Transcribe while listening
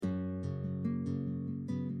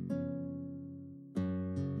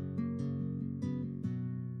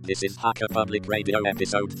This is Hacker Public Radio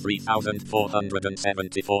episode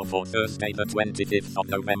 3474 for Thursday the 25th of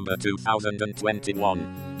November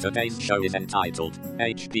 2021. Today's show is entitled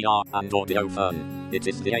HPR and Audio Fun. It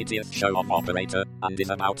is the 80th show of Operator and is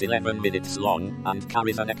about 11 minutes long and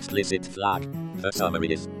carries an explicit flag. The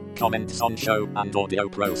summary is comments on show and audio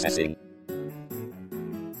processing.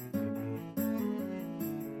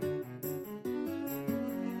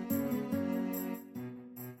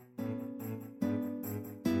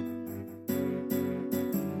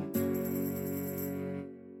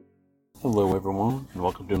 Hello everyone, and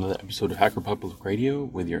welcome to another episode of Hacker Public Radio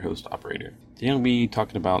with your host, Operator. Today I'll be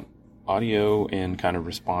talking about audio and kind of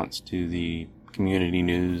response to the community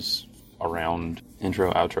news around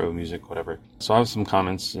intro, outro, music, whatever. So I have some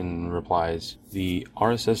comments and replies. The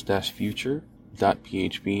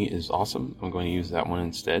RSS-future.php is awesome. I'm going to use that one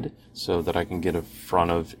instead so that I can get in front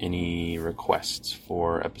of any requests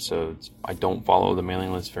for episodes. I don't follow the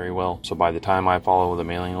mailing list very well, so by the time I follow the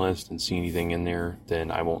mailing list and see anything in there,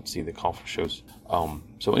 then I won't see the call for shows.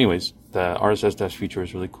 So anyways, the RSS-future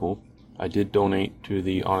is really cool. I did donate to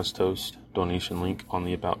the Honest Toast donation link on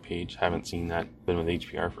the About page. Haven't seen that. Been with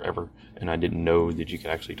HPR forever, and I didn't know that you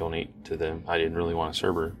could actually donate to them. I didn't really want a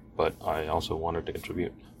server, but I also wanted to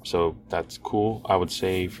contribute. So that's cool. I would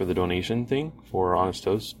say for the donation thing for Honest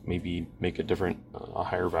Toast, maybe make a different, a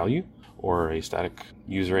higher value or a static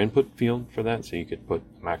user input field for that. So you could put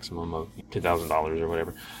a maximum of $2,000 or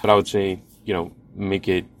whatever. But I would say, make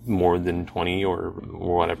it more than 20 or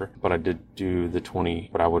whatever. But I did do the 20,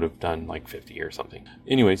 but I would have done like 50 or something.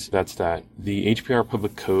 Anyways, that's that. The HPR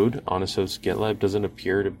public code on Associate GitLab doesn't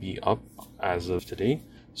appear to be up as of today.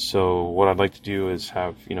 So what I'd like to do is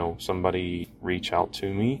have, somebody reach out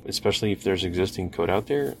to me, especially if there's existing code out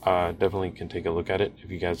there. Definitely can take a look at it.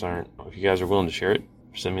 If you guys are willing to share it,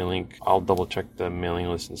 send me a link. I'll double check the mailing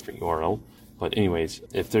list and for URL. But anyways,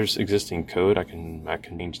 if there's existing code, I can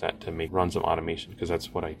change that to run some automation, because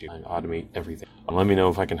that's what I do. I automate everything. Let me know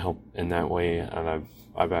if I can help in that way. And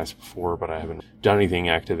I've asked before, but I haven't done anything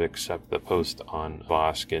active except the post on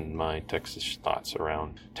Vosk and my Texas thoughts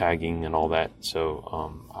around tagging and all that. So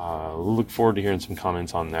I'll look forward to hearing some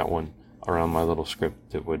comments on that one around my little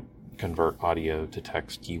script that would convert audio to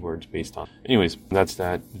text keywords based on. Anyways, that's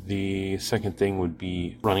that. The second thing would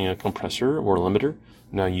be running a compressor or limiter.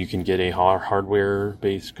 Now you can get a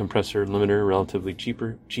hardware-based compressor limiter relatively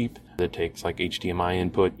cheap that takes like HDMI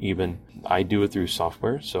input even. I do it through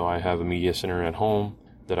software, so I have a media center at home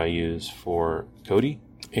that I use for Kodi,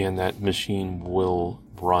 and that machine will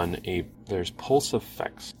run there's pulse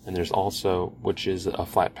effects, and there's also, which is a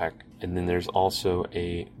flat pack, and then there's also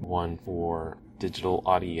a one for digital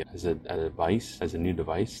audio as a new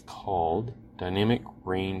device called Dynamic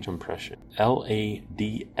Range Compression, LADSPA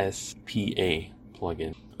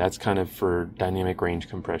plugin. That's kind of for dynamic range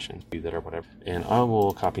compression, do that or whatever. And I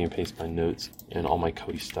will copy and paste my notes and all my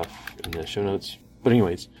Kodi stuff in the show notes. But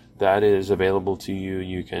anyways, that is available to you.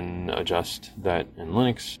 You can adjust that in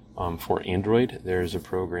Linux. For Android, there's a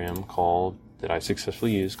program that I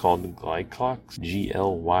successfully use called Glycox,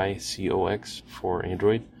 Glycox for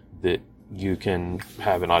Android, that you can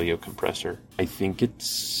have an audio compressor. I think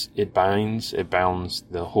it bounds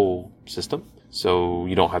the whole system. So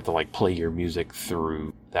you don't have to play your music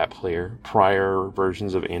through that player. Prior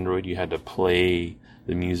versions of Android, you had to play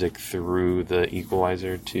the music through the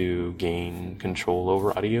equalizer to gain control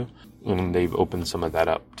over audio. And they've opened some of that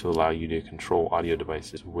up to allow you to control audio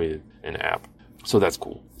devices with an app. So that's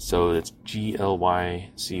cool. So it's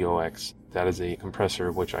Glycox. That is a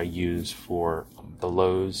compressor which I use for the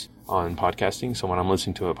lows on podcasting. So when I'm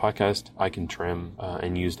listening to a podcast, I can trim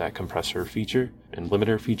and use that compressor feature and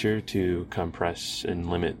limiter feature to compress and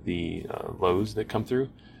limit the lows that come through,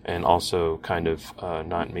 and also kind of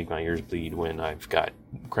not make my ears bleed when I've got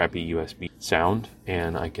crappy USB sound,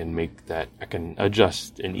 and I can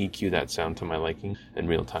adjust and EQ that sound to my liking in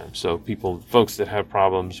real time. So folks that have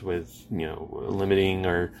problems with, limiting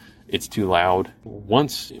or it's too loud,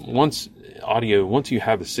 once you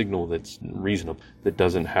have a signal that's reasonable, that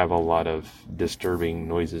doesn't have a lot of disturbing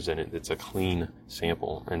noises in it, it's a clean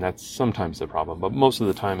sample, and that's sometimes the problem. But most of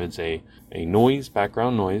the time it's a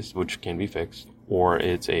background noise, which can be fixed, or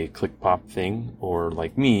it's a click-pop thing, or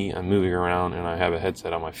like me, I'm moving around and I have a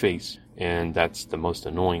headset on my face, and that's the most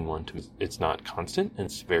annoying one to me. It's not constant, and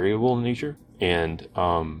it's variable in nature, and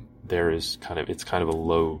it's kind of a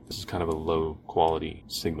low quality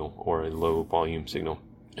signal or a low volume signal,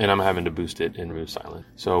 and I'm having to boost it and remove silent.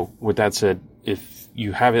 So with that said, if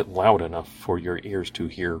you have it loud enough for your ears to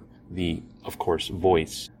hear the, of course,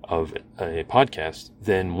 voice of a podcast,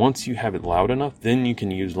 then once you have it loud enough, then you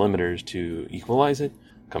can use limiters to equalize it,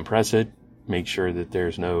 compress it, make sure that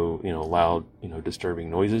there's no, loud, disturbing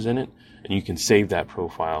noises in it. And you can save that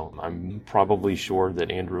profile. I'm probably sure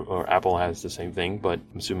that Android or Apple has the same thing, but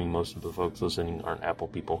I'm assuming most of the folks listening aren't Apple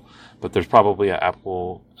people. But there's probably an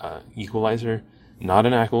Apple equalizer, not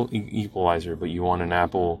an Apple equalizer, but you want an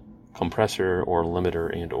Apple compressor or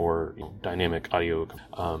limiter and or dynamic audio.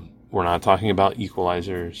 We're not talking about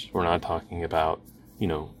equalizers. We're not talking about,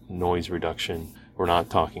 noise reduction. We're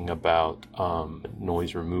not talking about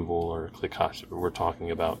noise removal or click host. We're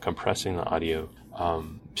talking about compressing the audio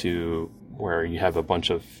to where you have a bunch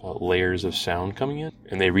of layers of sound coming in,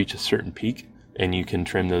 and they reach a certain peak, and you can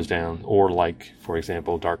trim those down. Or like, for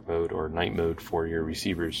example, dark mode or night mode for your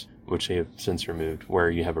receivers, which they have since removed, where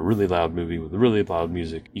you have a really loud movie with really loud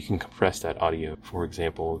music. You can compress that audio. For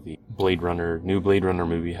example, the new Blade Runner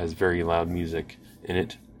movie has very loud music in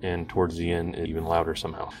it, and towards the end, it's even louder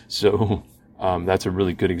somehow. So that's a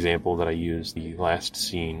really good example that I used. The last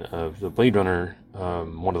scene of the Blade Runner,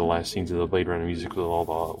 one of the last scenes of the Blade Runner music with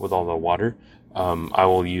all the water. I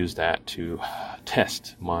will use that to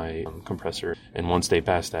test my compressor, and once they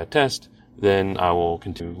pass that test, then I will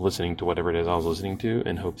continue listening to whatever it is I was listening to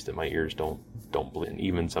in hopes that my ears don't blend,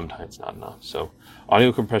 even sometimes not enough. So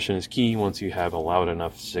audio compression is key. Once you have a loud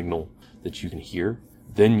enough signal that you can hear,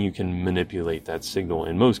 then you can manipulate that signal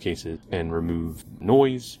in most cases and remove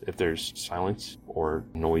noise if there's silence or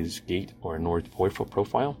noise gate or a noise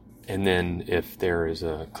profile. And then if there is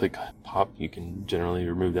a click pop, you can generally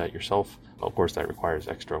remove that yourself. Of course, that requires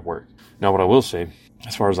extra work. Now, what I will say,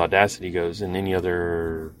 as far as Audacity goes and any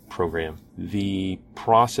other program, the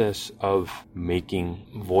process of making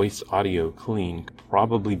voice audio clean could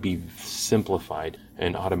probably be simplified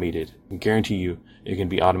and automated. I guarantee you it can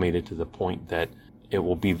be automated to the point that it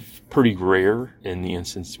will be pretty rare in the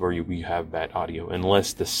instance where you have bad audio,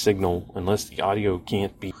 unless the audio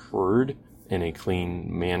can't be heard in a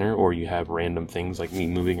clean manner, or you have random things like me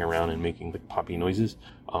moving around and making the poppy noises.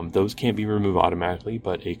 Those can't be removed automatically,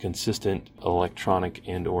 but a consistent electronic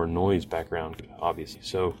and or noise background, obviously.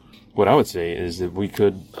 So what I would say is that we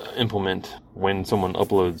could implement, when someone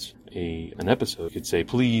uploads an episode, you could say,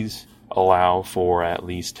 please allow for at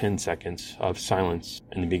least 10 seconds of silence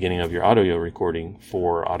in the beginning of your audio recording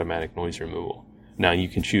for automatic noise removal. Now, you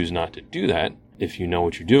can choose not to do that if you know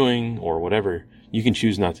what you're doing or whatever. You can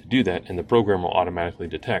choose not to do that, and the program will automatically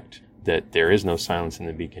detect that there is no silence in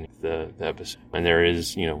the beginning of the episode. And there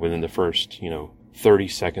is, within the first, 30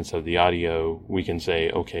 seconds of the audio, we can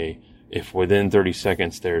say, okay, if within 30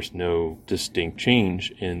 seconds there's no distinct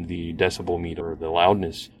change in the decibel meter or the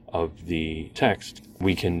loudness of the text,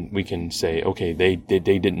 we can say, okay, they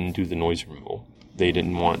didn't do the noise removal. They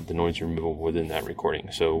didn't want the noise removal within that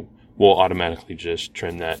recording. So we'll automatically just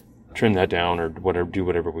trim that down or do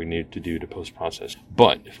whatever we need to do to post-process.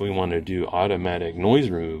 But if we want to do automatic noise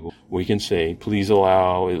removal, we can say, please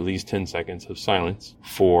allow at least 10 seconds of silence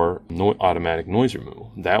for automatic noise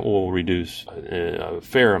removal. That will reduce a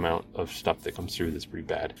fair amount of stuff that comes through that's pretty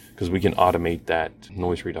bad, because we can automate that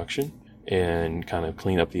noise reduction and kind of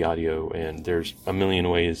clean up the audio. And there's a million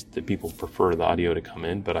ways that people prefer the audio to come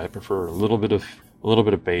in, but I prefer a little bit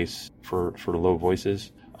of bass for low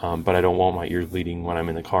voices. But I don't want my ears bleeding when I'm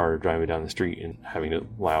in the car driving down the street and having it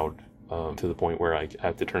loud to the point where I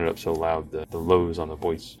have to turn it up so loud the lows on the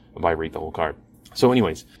voice vibrate the whole car. So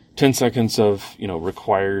anyways, 10 seconds of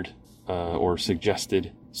required or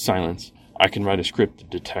suggested silence. I can write a script to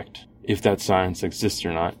detect if that silence exists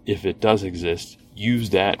or not. If it does exist, use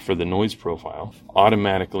that for the noise profile.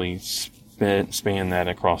 Automatically span that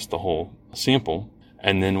across the whole sample,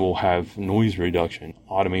 and then we'll have noise reduction,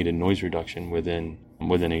 automated noise reduction within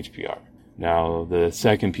HPR. Now, the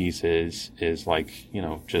second piece is like,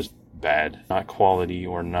 just bad, not quality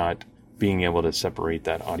or not being able to separate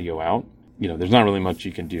that audio out. There's not really much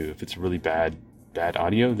you can do. If it's really bad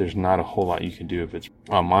audio, there's not a whole lot you can do. If it's,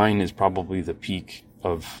 mine is probably the peak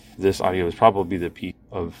of this audio is probably the peak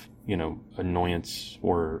of, annoyance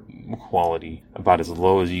or quality, about as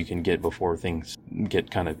low as you can get before things get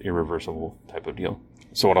kind of irreversible type of deal.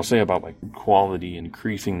 So what I'll say about like quality,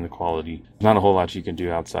 increasing the quality, not a whole lot you can do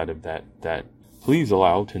outside of that. Please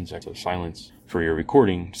allow 10 seconds of silence for your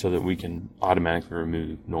recording so that we can automatically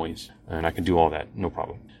remove noise. And I can do all that, no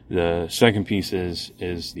problem. The second piece is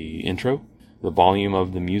the intro, the volume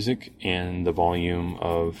of the music and the volume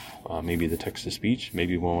of maybe the text to speech.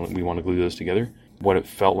 Maybe we want to glue those together. What it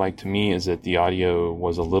felt like to me is that the audio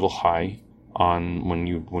was a little high on when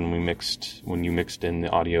you mixed in the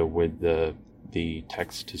audio with the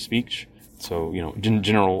text to speech. So,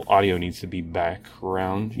 general audio needs to be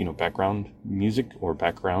background music or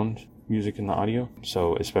background music in the audio.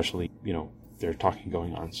 So especially, there's talking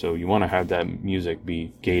going on. So you want to have that music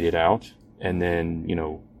be gated out And then,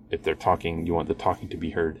 if they're talking, you want the talking to be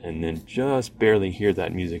heard, and then just barely hear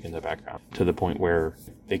that music in the background to the point where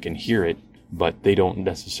they can hear it, but they don't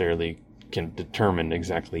necessarily can determine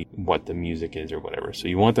exactly what the music is or whatever. So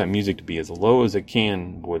you want that music to be as low as it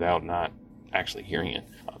can without not actually hearing it.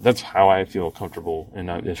 That's how I feel comfortable. And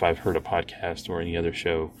if I've heard a podcast or any other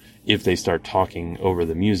show, if they start talking over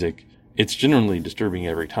the music, it's generally disturbing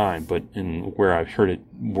every time. But where I've heard it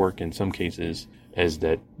work in some cases is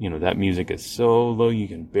that, that music is so low you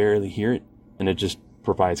can barely hear it. And it just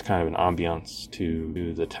provides kind of an ambiance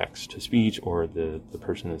to the text to speech or the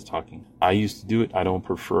person that's talking. I used to do it. I don't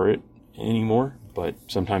prefer it anymore, but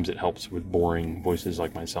sometimes it helps with boring voices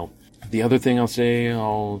like myself. The other thing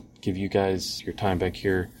I'll give you guys your time back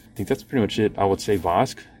here. I think that's pretty much it. I would say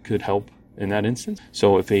Vosk could help in that instance.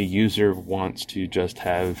 So if a user wants to just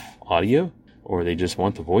have audio or they just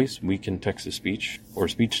want the voice, we can text to speech or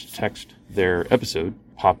speech to text their episode,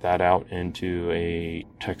 pop that out into a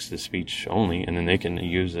text to speech only, and then they can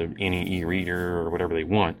use any e-reader or whatever they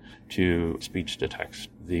want to speech to text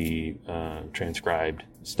the transcribed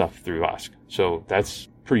stuff through Vosk. So that's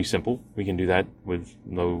pretty simple. We can do that with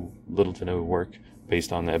little to no work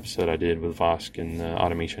based on the episode I did with Vosk and the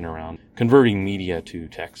automation around converting media to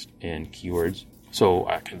text and keywords. So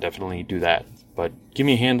I can definitely do that. But give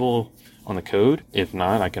me a handle on the code. If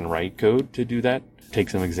not, I can write code to do that.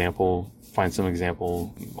 Find some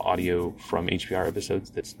example audio from HPR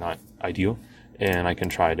episodes that's not ideal. And I can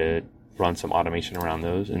try to run some automation around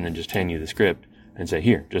those and then just hand you the script and say,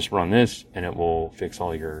 here, just run this, and it will fix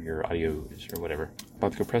all your audio or whatever.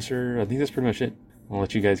 About the compressor, I think that's pretty much it. I'll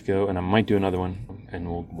let you guys go, and I might do another one, and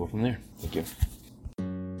we'll go from there. Thank you.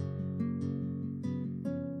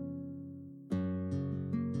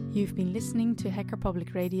 You've been listening to Hacker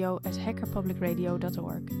Public Radio at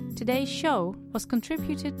hackerpublicradio.org. Today's show was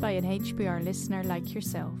contributed by an HPR listener like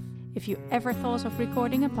yourself. If you ever thought of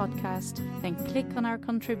recording a podcast, then click on our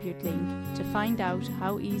contribute link to find out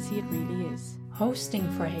how easy it really is. Hosting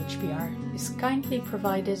for HPR is kindly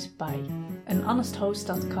provided by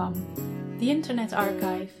anhonesthost.com, the Internet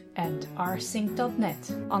Archive, and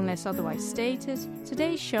rsync.net. Unless otherwise stated,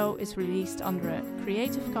 today's show is released under a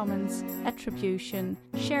Creative Commons Attribution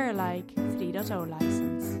Share Alike 3.0 license.